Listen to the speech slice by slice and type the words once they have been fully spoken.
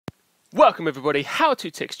Welcome everybody, How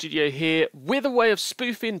To Tech Studio here with a way of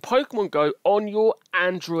spoofing Pokemon Go on your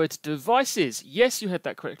Android devices. Yes, you heard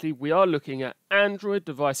that correctly, we are looking at Android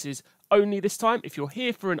devices only this time. If you're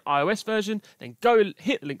here for an iOS version, then go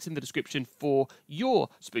hit the links in the description for your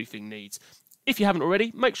spoofing needs. If you haven't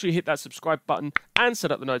already, make sure you hit that subscribe button and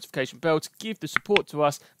set up the notification bell to give the support to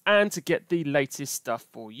us and to get the latest stuff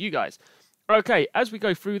for you guys. Okay, as we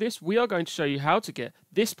go through this, we are going to show you how to get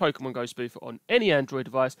this Pokemon Go spoofer on any Android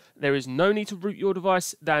device. There is no need to root your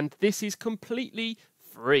device, and this is completely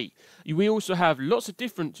free. We also have lots of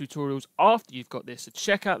different tutorials after you've got this, so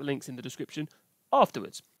check out the links in the description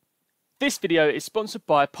afterwards. This video is sponsored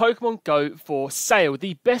by Pokemon Go for Sale,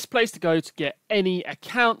 the best place to go to get any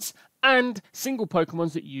accounts and single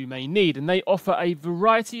Pokemons that you may need, and they offer a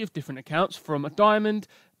variety of different accounts from a diamond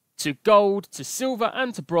to gold, to silver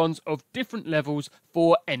and to bronze of different levels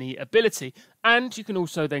for any ability. And you can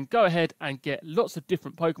also then go ahead and get lots of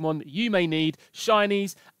different Pokemon that you may need,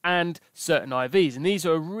 shinies and certain IVs. And these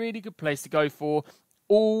are a really good place to go for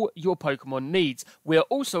all your Pokemon needs. We are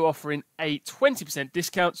also offering a 20%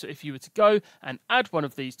 discount, so if you were to go and add one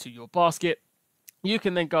of these to your basket, you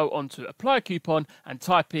can then go on to apply a coupon and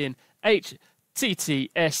type in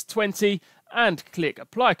HTTS20 and click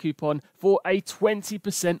apply coupon for a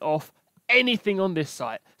 20% off anything on this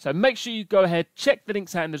site. So make sure you go ahead, check the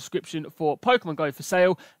links out in the description for Pokemon Go for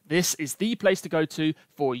Sale. This is the place to go to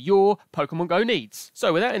for your Pokemon Go needs.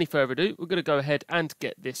 So without any further ado, we're going to go ahead and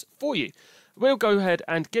get this for you. We'll go ahead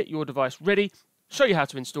and get your device ready, show you how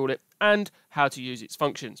to install it and how to use its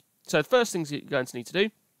functions. So the first things you're going to need to do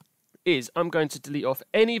is I'm going to delete off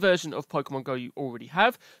any version of Pokemon Go you already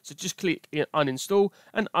have. So just click uninstall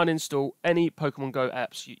and uninstall any Pokemon Go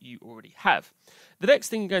apps you already have. The next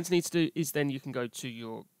thing you're going to need to do is then you can go to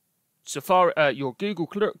your Safari, your Google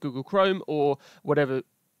Chrome or whatever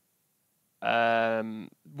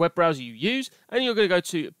web browser you use, and you're going to go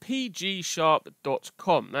to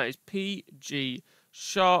PGSHARP.com. That is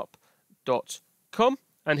PGSHARP.com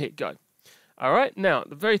and hit go. Alright, now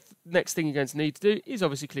the very next thing you're going to need to do is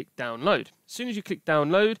obviously click download. As soon as you click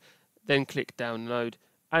download, then click download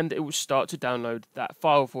and it will start to download that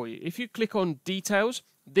file for you. If you click on details,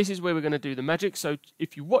 this is where we're going to do the magic. So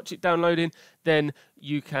if you watch it downloading, then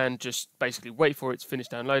you can just basically wait for it to finish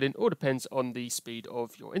downloading. All depends on the speed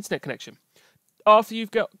of your internet connection. After you've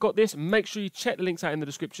got this, make sure you check the links out in the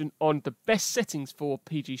description on the best settings for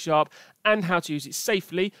PGSHARP and how to use it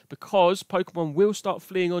safely, because Pokemon will start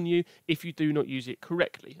fleeing on you if you do not use it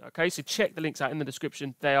correctly. Okay, so check the links out in the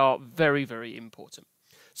description. They are very, very important.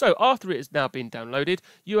 So after it has now been downloaded,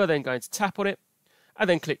 you are then going to tap on it and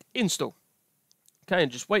then click install. Okay,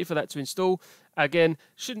 and just wait for that to install. Again,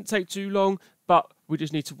 shouldn't take too long, but we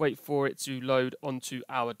just need to wait for it to load onto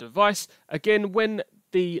our device. Again, when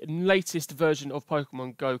the latest version of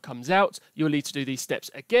Pokemon Go comes out, you'll need to do these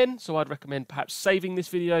steps again. So I'd recommend perhaps saving this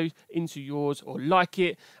video into yours or like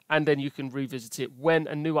it, and then you can revisit it when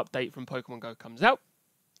a new update from Pokemon Go comes out.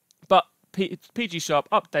 But PGSHARP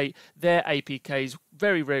update their APKs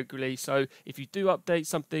very regularly, so if you do update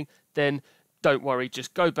something, then don't worry,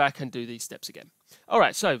 just go back and do these steps again.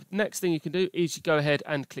 Alright, so the next thing you can do is you go ahead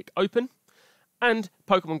and click open, and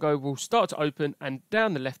Pokemon Go will start to open, and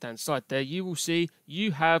down the left hand side there you will see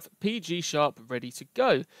you have PGSHARP ready to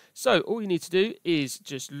go. So all you need to do is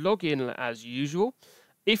just log in as usual.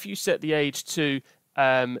 If you set the age to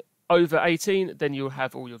over 18, then you'll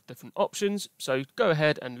have all your different options. So go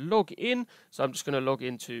ahead and log in. So I'm just going to log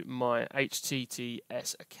into my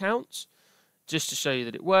HTTS account just to show you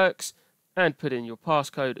that it works, and put in your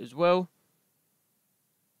passcode as well.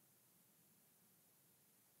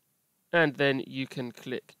 And then you can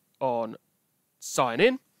click on sign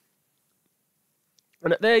in.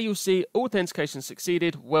 And there you'll see authentication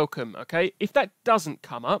succeeded, welcome, okay? If that doesn't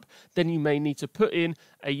come up, then you may need to put in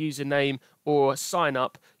a username or sign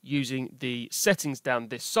up using the settings down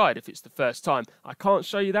this side if it's the first time. I can't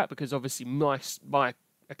show you that because obviously my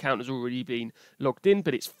account has already been logged in,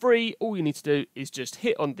 but it's free. All you need to do is just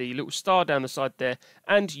hit on the little star down the side there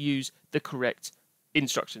and use the correct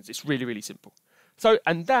instructions. It's really, really simple. So,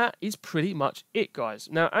 and that is pretty much it, guys.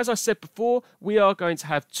 Now, as I said before, we are going to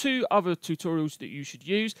have two other tutorials that you should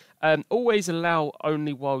use. Always allow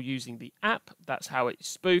only while using the app. That's how it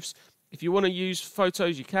spoofs. If you want to use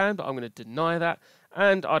photos, you can, but I'm going to deny that.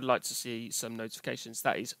 And I'd like to see some notifications.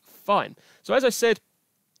 That is fine. So, as I said,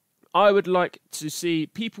 I would like to see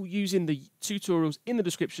people using the tutorials in the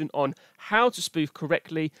description on how to spoof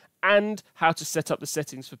correctly and how to set up the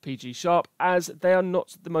settings for PGSHARP, as they are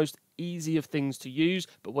not the most easy of things to use,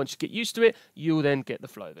 but once you get used to it, you'll then get the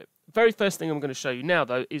flow of it. very first thing I'm going to show you now,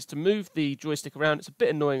 though, is to move the joystick around. It's a bit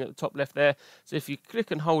annoying at the top left there. So if you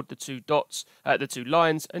click and hold the two dots, the two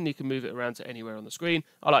lines, and you can move it around to anywhere on the screen.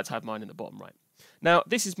 I like to have mine in the bottom right. Now,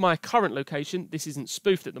 this is my current location. This isn't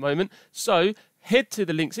spoofed at the moment. So head to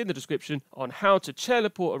the links in the description on how to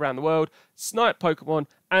teleport around the world, snipe Pokemon,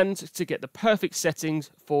 and to get the perfect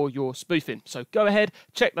settings for your spoofing. So go ahead,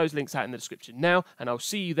 check those links out in the description now, and I'll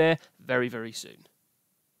see you there very, very soon.